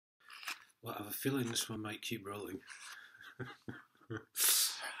Well, I have a feeling this one might keep rolling.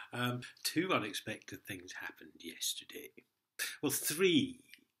 Two unexpected things happened yesterday. Well, three,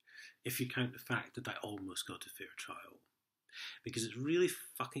 if you count the fact that I almost got a fair trial. Because it's really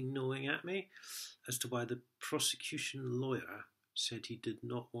fucking gnawing at me as to why the prosecution lawyer said he did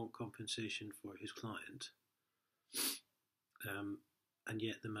not want compensation for his client, and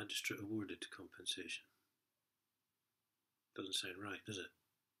yet the magistrate awarded compensation. Doesn't sound right, does it?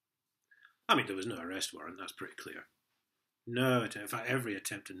 I mean, there was no arrest warrant, that's pretty clear. No attempt, in fact, every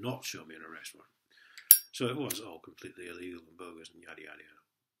attempt to not show me an arrest warrant. So it was all completely illegal and bogus and yada yada yada.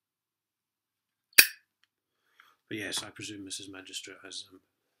 But yes, I presume Mrs. Magistrate has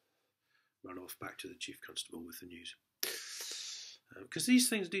run off back to the Chief Constable with the news. Because these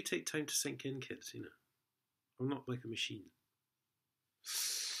things do take time to sink in, kids, you know. I'm not like a machine.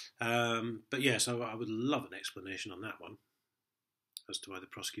 But yes, I would love an explanation on that one, as to why the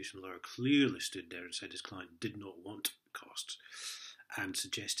prosecution lawyer clearly stood there and said his client did not want costs and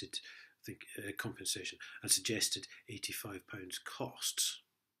suggested, compensation, and suggested £85 costs.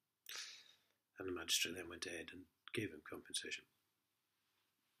 And the magistrate then went ahead and gave him compensation.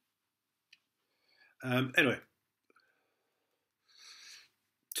 Anyway,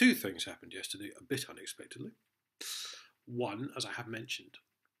 two things happened yesterday, a bit unexpectedly. One, as I have mentioned,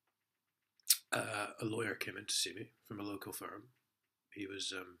 a lawyer came in to see me from a local firm. He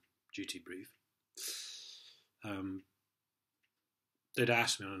was duty brief. They'd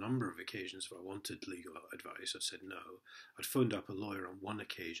asked me on a number of occasions if I wanted legal advice. I said no. I'd phoned up a lawyer on one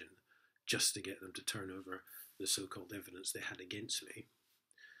occasion just to get them to turn over the so-called evidence they had against me,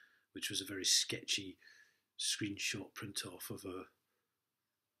 which was a very sketchy screenshot print-off of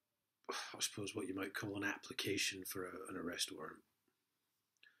I suppose what you might call an application for an arrest warrant,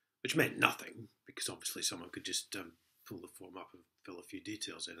 which meant nothing, because obviously someone could just pull the form up and fill a few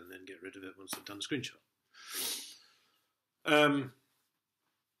details in and then get rid of it once they've done the screenshot.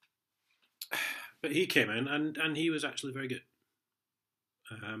 But he came in and he was actually very good.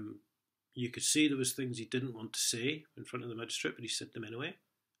 You could see there was things he didn't want to say in front of the magistrate, but he said them anyway.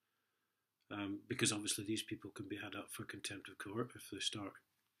 Because obviously these people can be had up for contempt of court if they start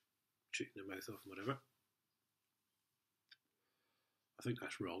shooting their mouth off and whatever. I think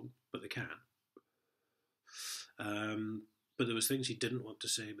that's wrong, but they can. But there was things he didn't want to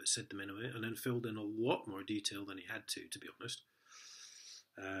say but said them anyway, and then filled in a lot more detail than he had to be honest.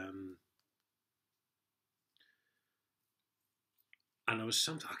 And there was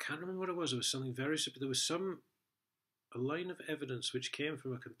something, I can't remember what it was, there was something very simple. There was a line of evidence which came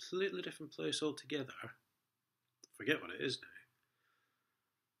from a completely different place altogether. I forget what it is now.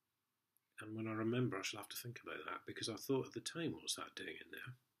 And when I remember, I shall have to think about that, because I thought at the time, what was that doing in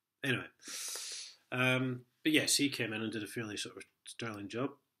there? Anyway, but yes, he came in and did a fairly sort of sterling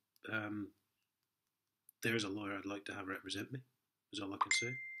job. There's a lawyer I'd like to have represent me, is all I can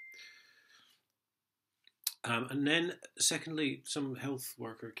say. And then, secondly, some health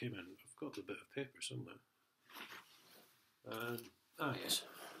worker came in. I've got a bit of paper somewhere. Yes.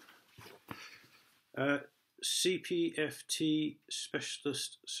 CPFT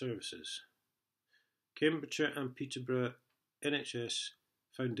Specialist Services. Cambridgeshire and Peterborough NHS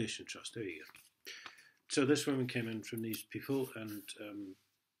Foundation Trust. There you go. So this woman came in from these people and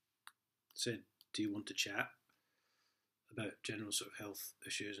said, do you want to chat about general sort of health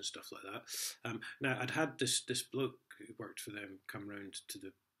issues and stuff like that? Now, I'd had this bloke who worked for them come round to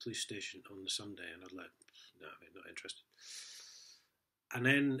the police station on the Sunday, and I'd like, no, I'm not interested. And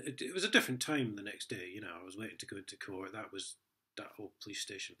then it was a different time the next day. You know, I was waiting to go into court. That whole police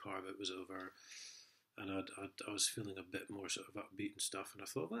station part of it was over, and I was feeling a bit more sort of upbeat and stuff. And I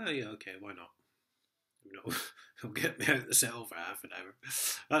thought, well, yeah, okay, why not? You know, it'll get me out of the cell for half an hour.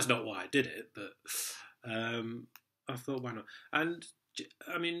 That's not why I did it, but I thought, why not? And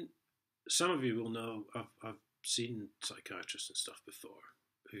I mean, some of you will know I've seen psychiatrists and stuff before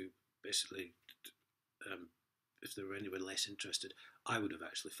who basically, if they were anywhere less interested, I would have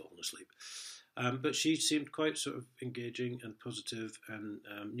actually fallen asleep. But she seemed quite sort of engaging and positive and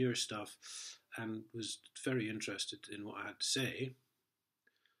knew her stuff and was very interested in what I had to say.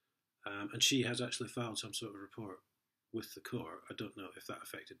 And she has actually filed some sort of report with the court. I don't know if that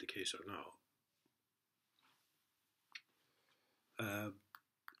affected the case or not.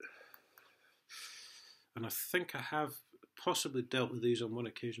 And I think I have possibly dealt with these on one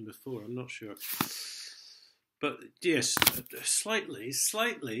occasion before, I'm not sure. But yes, slightly,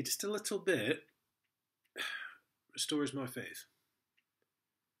 just a little bit, restores my faith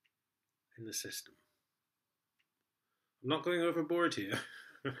in the system. I'm not going overboard here,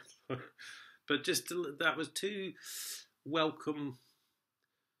 but just that was two welcome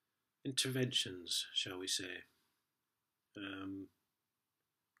interventions, shall we say.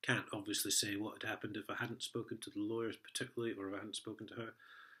 Can't obviously say what had happened if I hadn't spoken to the lawyers particularly, or if I hadn't spoken to her.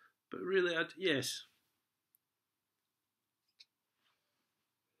 But really, yes.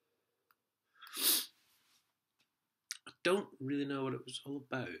 I don't really know what it was all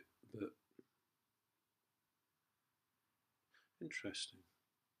about, but interesting.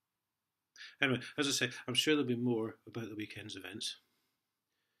 Anyway, as I say, I'm sure there'll be more about the weekend's events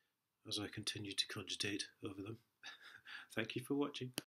as I continue to cogitate over them. Thank you for watching.